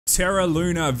Terra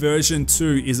Luna version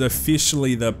 2 is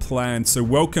officially the plan. So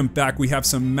welcome back. We have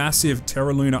some massive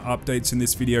Terra Luna updates in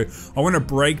this video. I want to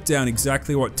break down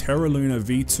exactly what Terra Luna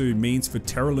V2 means for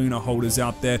Terra Luna holders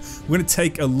out there. We're going to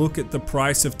take a look at the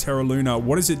price of Terra Luna.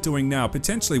 What is it doing now?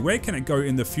 Potentially, where can it go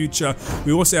in the future?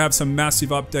 We also have some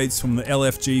massive updates from the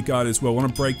LFG guide as well. I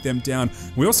want to break them down.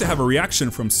 We also have a reaction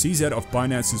from CZ of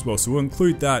Binance as well. So we'll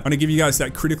include that. I'm going to give you guys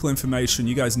that critical information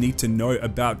you guys need to know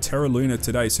about Terra Luna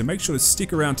today. So make sure to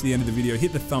stick around to the end of the video,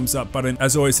 hit the thumbs up button.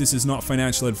 As always, this is not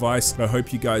financial advice, but I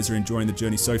hope you guys are enjoying the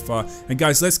journey so far. And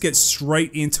guys, let's get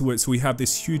straight into it. So we have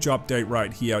this huge update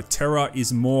right here. Terra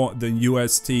is more than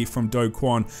UST from Do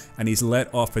Kwon, and he's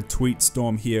let off a tweet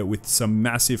storm here with some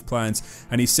massive plans.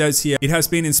 And he says here, it has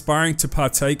been inspiring to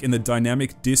partake in the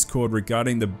dynamic Discord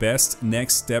regarding the best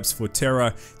next steps for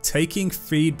Terra, taking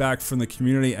feedback from the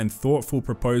community and thoughtful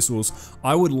proposals.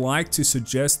 I would like to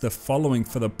suggest the following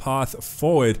for the path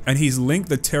forward. And he's linked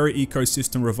the Terra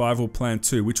ecosystem revival plan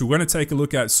too, which we're going to take a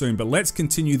look at soon. But let's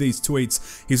continue these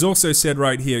tweets. He's also said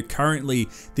right here, currently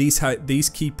these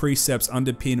key precepts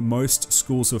underpin most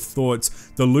schools of thought.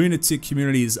 The lunatic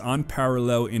community is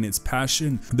unparalleled in its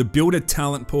passion. The builder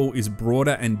talent pool is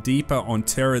broader and deeper on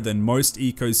Terra than most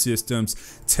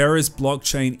ecosystems. Terra's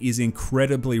blockchain is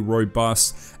incredibly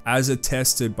robust, as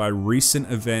attested by recent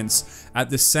events. At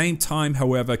the same time,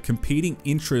 however, competing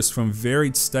interests from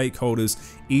varied stakeholders,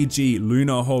 e.g.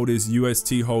 Luna holders,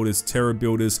 UST holders, Terra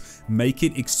builders, make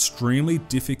it extremely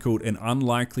difficult and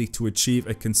unlikely to achieve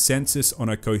a consensus on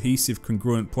a cohesive,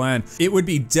 congruent plan. It would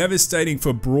be devastating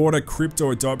for broader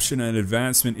crypto adoption and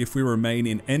advancement if we remain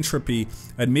in entropy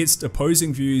amidst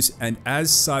opposing views, and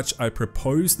as such, I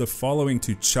propose the following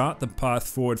to chart the path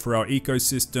forward for our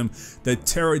ecosystem. The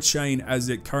Terra chain as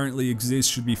it currently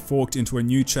exists should be forked into a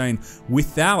new chain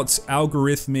without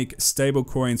algorithmic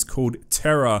stablecoins called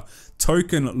Terra,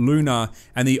 token Luna,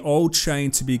 and the old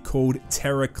chain to be called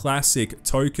Terra Classic,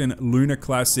 token Luna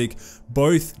Classic.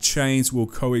 Both chains will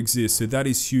coexist. So that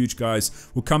is huge, guys.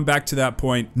 We'll come back to that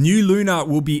point. New Luna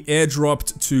will be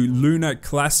airdropped to Luna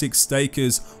Classic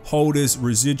stakers, holders,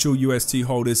 residual UST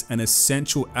holders, and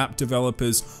essential app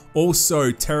developers.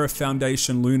 Also, Terra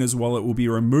Foundation Luna's wallet will be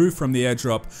removed from the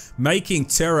airdrop, making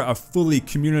Terra a fully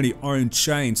community-owned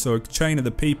chain, so a chain of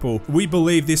the people. We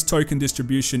believe this token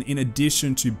distribution, in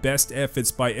addition to best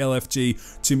efforts by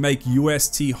LFG to make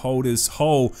UST holders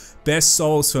whole, best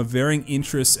solves for varying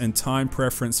interests and time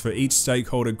preference for each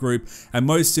stakeholder group, and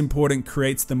most important,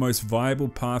 creates the most viable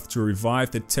path to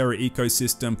revive the Terra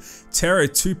ecosystem. Terra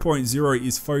 2.0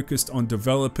 is focused on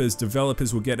developers.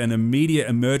 Developers will get an immediate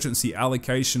emergency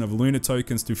allocation of Luna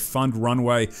tokens to fund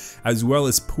runway, as well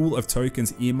as pool of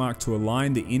tokens earmarked to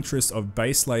align the interests of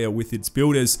base layer with its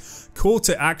builders. Call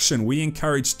to action. We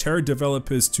encourage Terra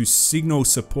developers to signal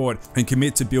support and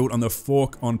commit to build on the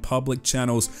fork on public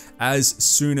channels as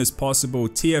soon as possible.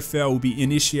 TFL will be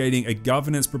initiating a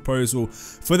governance proposal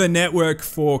for the network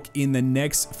fork in the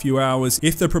next few hours.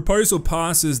 If the proposal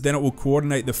passes, then it will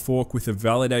coordinate the fork with the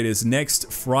validators.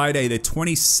 Next Friday, the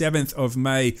 27th of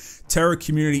May, Terra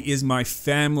community is my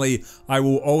family. I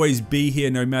will always be here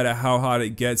no matter how hard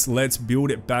it gets. Let's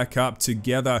build it back up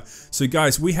together. So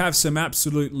guys, we have some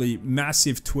absolutely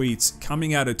massive tweets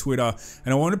coming out of Twitter,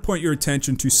 and I want to point your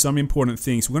attention to some important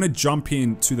things. We're going to jump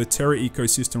into the Terra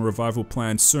ecosystem revival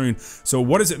plan soon. So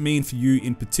what does it mean for you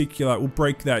in particular? We'll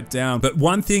break that down. But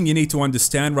one thing you need to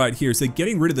understand right here is they're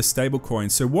getting rid of the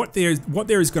stablecoins. So what there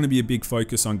is going to be a big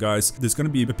focus on, guys, there's going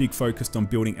to be a big focus on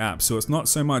building apps. So it's not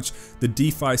so much the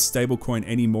DeFi stablecoin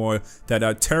anymore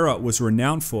that Terra was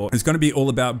renowned for. It's going to be all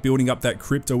about building up that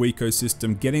crypto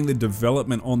ecosystem, getting the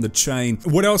development on the chain.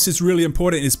 What else is really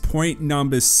important is point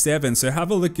number 7. So have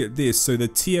a look at this. So the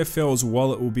TFL's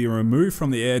wallet will be removed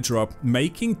from the airdrop,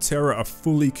 making Terra a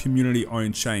fully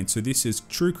community-owned chain. So this is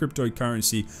true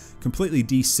cryptocurrency, completely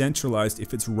decentralized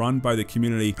if it's run by the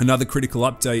community. Another critical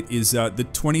update is the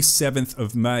 27th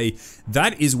of May.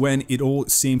 That is when it all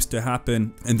seems to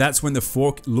happen, and that's when the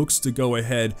fork looks to go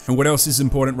ahead. And what else is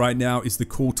important right now is the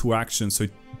call to action. So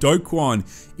Do Kwon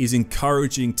is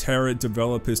encouraging Terra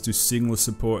developers to signal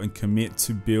support and commit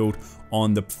to build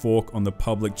on the fork on the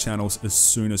public channels as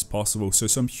soon as possible. So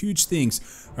some huge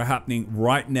things are happening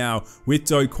right now with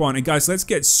Do Kwon. And guys, let's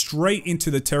get straight into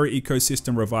the Terra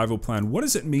ecosystem revival plan. What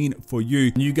does it mean for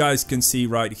you? And you guys can see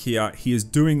right here, he is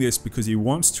doing this because he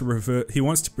wants to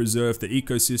preserve the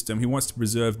ecosystem. He wants to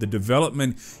preserve the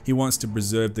development. He wants to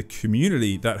preserve the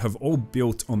community that have all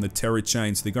built on the Terra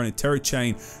chain. So they're going to Terra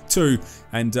chain 2,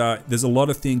 and there's a lot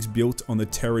of things built on the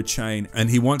Terra chain, and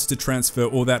he wants to transfer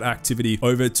all that activity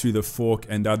over to the fork,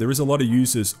 and there is a lot of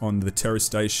users on the Terra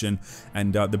station,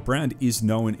 and the brand is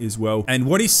known as well. And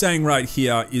what he's saying right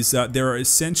here is that there are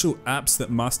essential apps that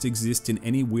must exist in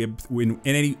any Web3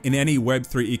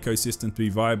 ecosystem to be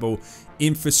viable: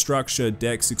 infrastructure,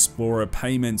 DEX, Explorer,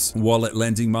 payments, wallet,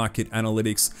 lending, market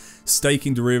analytics,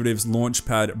 staking, derivatives,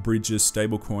 launchpad, bridges,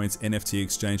 stablecoins, NFT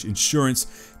exchange, insurance,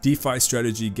 DeFi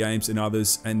strategy, games, and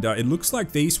others. And it looks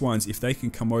like these ones, if they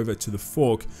can come over to the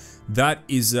fork, that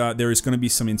is there is going to be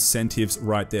some incentives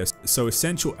right there. So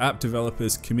essential app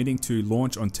developers committing to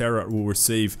launch on Terra will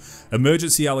receive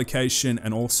emergency allocation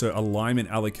and also alignment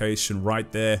allocation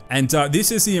right there. And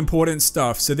this is the important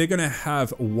stuff. So they're going to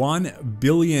have 1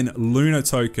 billion Luna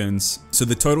tokens. So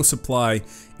the total supply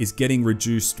is getting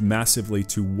reduced massively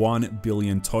to 1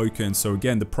 billion tokens. So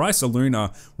again, the price of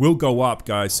Luna will go up,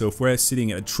 guys. So if we're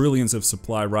sitting at trillions of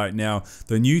supply right now,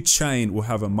 the new chain will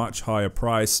have a much higher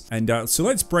price. And so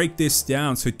let's break this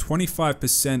down. So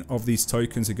 25% of these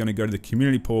tokens are going to go to the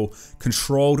community pool,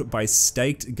 controlled by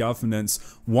staked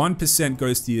governance. 1%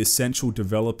 goes to the essential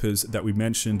developers that we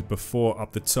mentioned before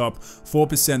up the top.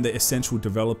 4% the essential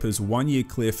developers, 1-year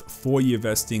cliff, 4-year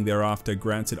vesting thereafter,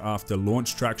 granted after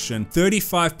launch traction.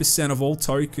 35% of all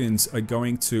tokens are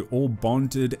going to all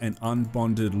bonded and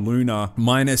unbonded Luna,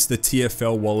 minus the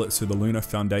TFL wallet, so the Luna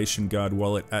Foundation Guard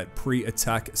wallet at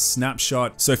pre-attack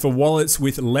snapshot. So for wallets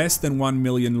with less than 1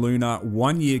 million Luna,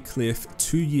 1-year cliff,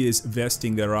 2 years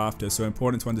vesting thereafter. So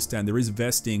important to understand, there is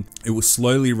vesting. It will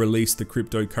slowly release the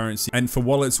cryptocurrency. And for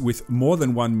wallets with more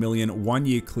than 1 million,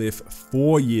 1-year cliff,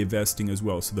 4-year vesting as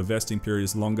well. So the vesting period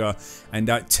is longer. And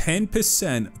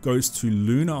 10% goes to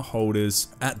Luna holders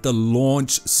at the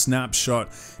launch snapshot,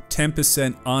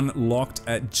 10% unlocked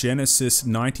at Genesis,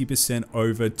 90%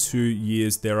 over 2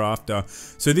 years thereafter.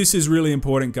 So this is really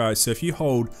important, guys. So if you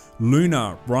hold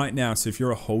Luna right now, so if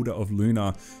you're a holder of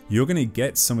Luna, you're going to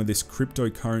get some of this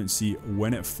cryptocurrency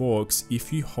when it forks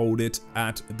if you hold it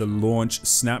at the launch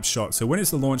snapshot. So when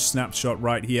is the launch snapshot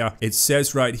right here? It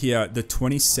says right here, the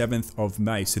 27th of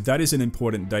May. So that is an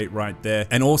important date right there.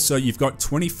 And also you've got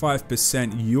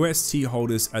 25% UST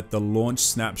holders at the launch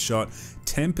snapshot,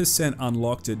 10%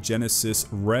 unlocked at Genesis,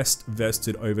 rest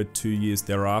vested over 2 years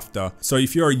thereafter. So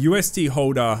if you're a UST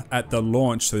holder at the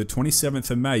launch, so the 27th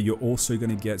of May, you're also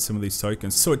going to get some of these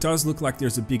tokens. So it does look like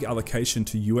there's a big allocation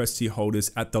to UST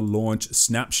holders at the launch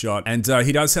snapshot. And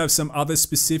he does have some other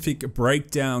specific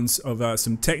breakdowns of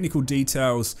some technical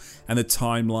details and the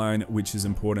timeline, which is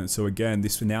important. So again,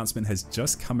 this announcement has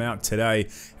just come out today.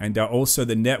 And also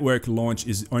the network launch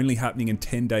is only happening in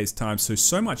 10 days time.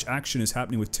 So much action is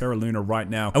happening with Terra Luna right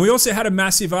now. And we also had a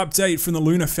massive update from the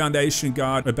Luna Foundation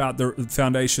Guard about the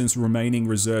Foundation's remaining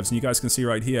reserves. And you guys can see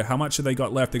right here, how much have they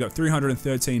got left? They got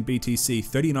 313 BTC,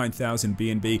 39,000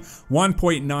 BNB,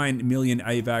 1.9 million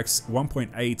AVAX,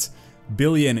 1.8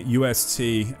 billion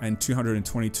UST, and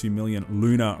 222 million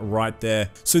Luna right there.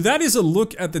 So that is a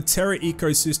look at the Terra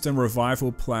ecosystem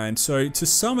revival plan. So to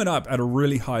sum it up at a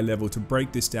really high level, to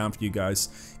break this down for you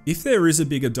guys, if there is a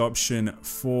big adoption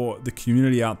for the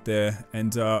community out there,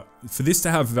 and for this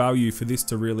to have value, for this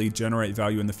to really generate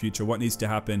value in the future, what needs to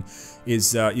happen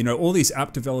is, you know, all these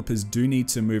app developers do need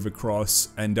to move across.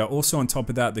 And also on top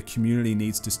of that, the community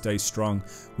needs to stay strong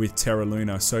with Terra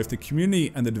Luna. So if the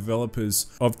community and the developers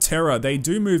of Terra, they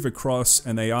do move across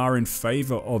and they are in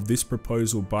favor of this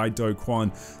proposal by Do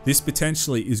Kwon, this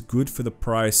potentially is good for the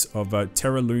price of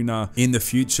Terra Luna in the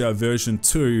future version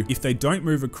 2. If they don't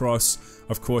move across,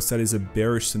 of course, that is a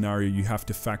bearish scenario you have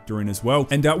to factor in as well.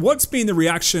 And what's been the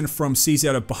reaction from CZ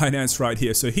out of Binance right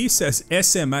here? So he says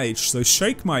SMH, so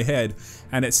shake my head.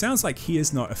 And it sounds like he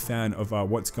is not a fan of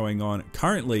what's going on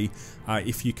currently,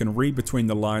 if you can read between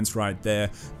the lines right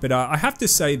there. But I have to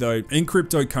say though, in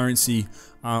cryptocurrency,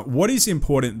 what is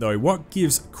important though, what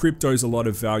gives cryptos a lot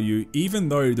of value, even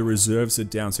though the reserves are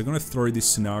down. So I'm going to throw this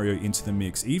scenario into the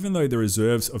mix. Even though the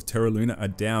reserves of Terra Luna are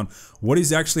down, what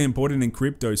is actually important in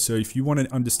crypto? So if you want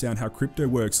to understand how crypto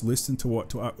works, listen to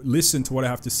what I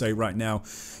have to say right now.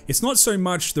 It's not so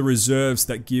much the reserves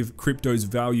that give cryptos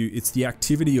value, it's the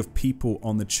activity of people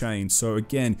on the chain. So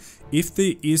again, if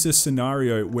there is a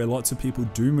scenario where lots of people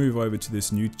do move over to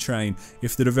this new chain,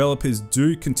 if the developers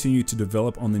do continue to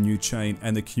develop on the new chain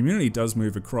and the community does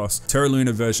move across, Terra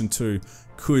Luna version 2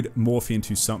 could morph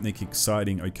into something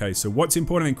exciting. Okay, so what's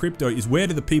important in crypto is where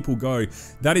do the people go?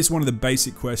 That is one of the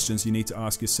basic questions you need to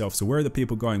ask yourself. So where are the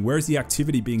people going? Where is the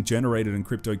activity being generated in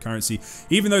cryptocurrency?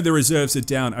 Even though the reserves are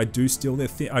down, I do still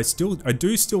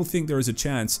think there is a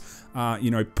chance,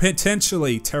 you know,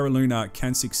 potentially Terra Luna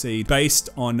can succeed based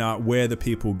on where the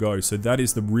people go. So that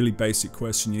is the really basic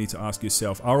question you need to ask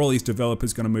yourself. Are all these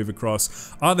developers going to move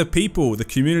across? Are the people, the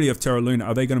community of Terra Luna,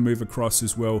 are they going to move across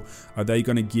as well? Are they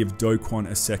going to give Do Kwon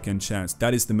a second chance?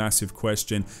 That is the massive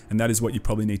question, and that is what you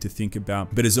probably need to think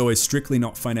about. But as always, strictly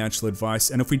not financial advice.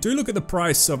 And if we do look at the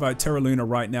price of Terra Luna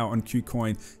right now on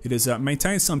KuCoin, it has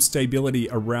maintained some stability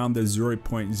around the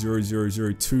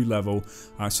 0.0002 level.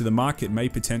 So the market may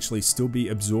potentially still be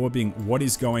absorbing what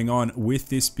is going on with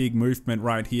this big movement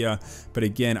right here. But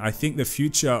again, I think the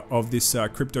future of this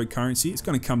cryptocurrency is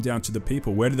going to come down to the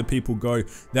people. Where do the people go?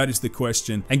 That is the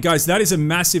question. And guys, that is a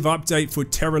massive update for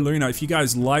Terra Luna. If you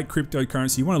guys like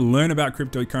cryptocurrency, you want to learn about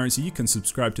cryptocurrency, you can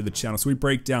subscribe to the channel. So we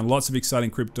break down lots of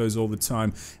exciting cryptos all the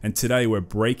time. And today we're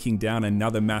breaking down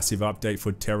another massive update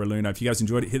for Terra Luna. If you guys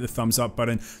enjoyed it, hit the thumbs up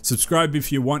button, subscribe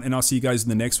if you want, and I'll see you guys in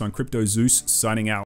the next one. Crypto Zeus signing out.